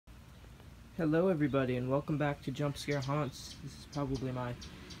Hello everybody and welcome back to Jump Scare Haunts. This is probably my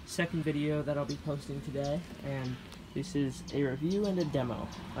second video that I'll be posting today, and this is a review and a demo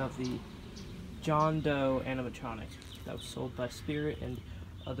of the John Doe animatronic that was sold by Spirit and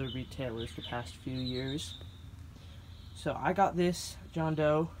other retailers the past few years. So I got this John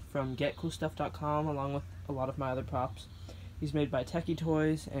Doe from getcoolstuff.com along with a lot of my other props. He's made by Tekky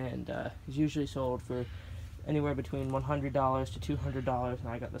toys and he's usually sold for anywhere between $100 to $200, and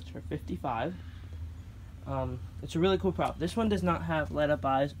I got this for $55. It's a really cool prop. This one does not have light up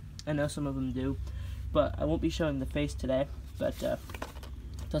eyes. I know some of them do, but I won't be showing the face today. But it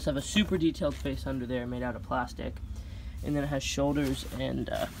does have a super detailed face under there made out of plastic, and then it has shoulders, and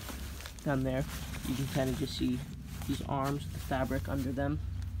down there you can kind of just see these arms, the fabric under them.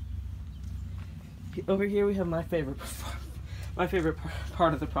 Over here we have my favorite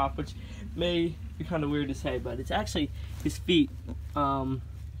part of the prop, which may be kind of weird to say, but it's actually his feet. The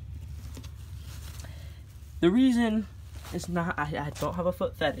reason it's not, I don't have a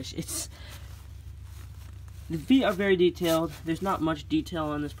foot fetish. It's the feet are very detailed. There's not much detail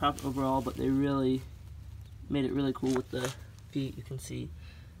on this prop overall, but they really made it really cool with the feet. You can see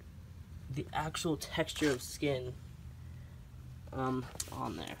the actual texture of skin on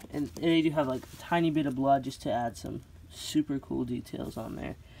there, and they do have like a tiny bit of blood just to add some super cool details on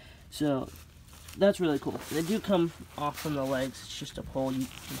there. So that's really cool. They do come off from the legs. It's just a pole. You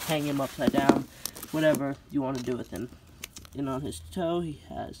can hang him upside down, whatever you want to do with him. And on his toe he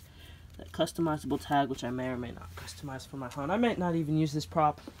has that customizable tag, which I may or may not customize for my haunt. I might not even use this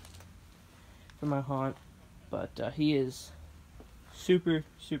prop for my haunt, but he is super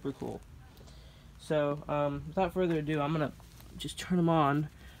cool. So without further ado, I'm gonna just turn him on.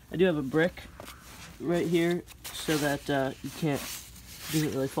 I do have a brick right here so that you can't,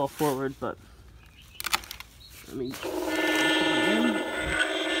 doesn't really fall forward, but let me put it in.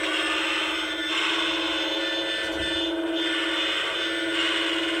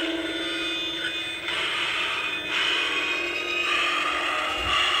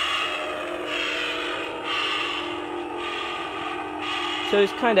 So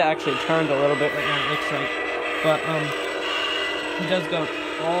he's kind of actually turned a little bit right now, it looks like, but he does go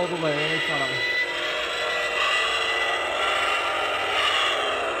all the way.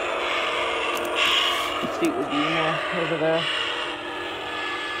 His feet would be more over there.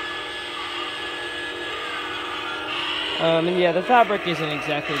 And yeah, the fabric isn't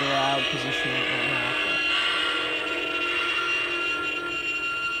exactly the loud position right now.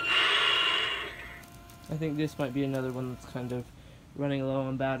 I think this might be another one that's kind of running low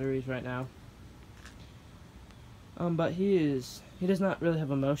on batteries right now. But he does not really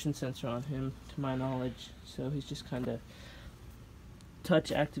have a motion sensor on him, to my knowledge, so he's just kind of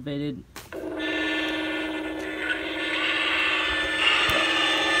touch activated.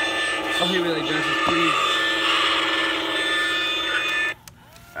 All he really does is breathe.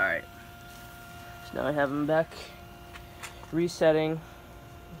 Alright, so now I have him back resetting.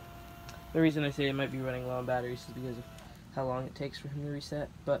 The reason I say it might be running low on batteries is because of how long it takes for him to reset,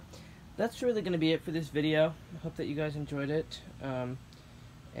 but that's really going to be it for this video. I hope that you guys enjoyed it,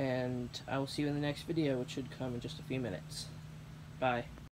 and I will see you in the next video, which should come in just a few minutes. Bye.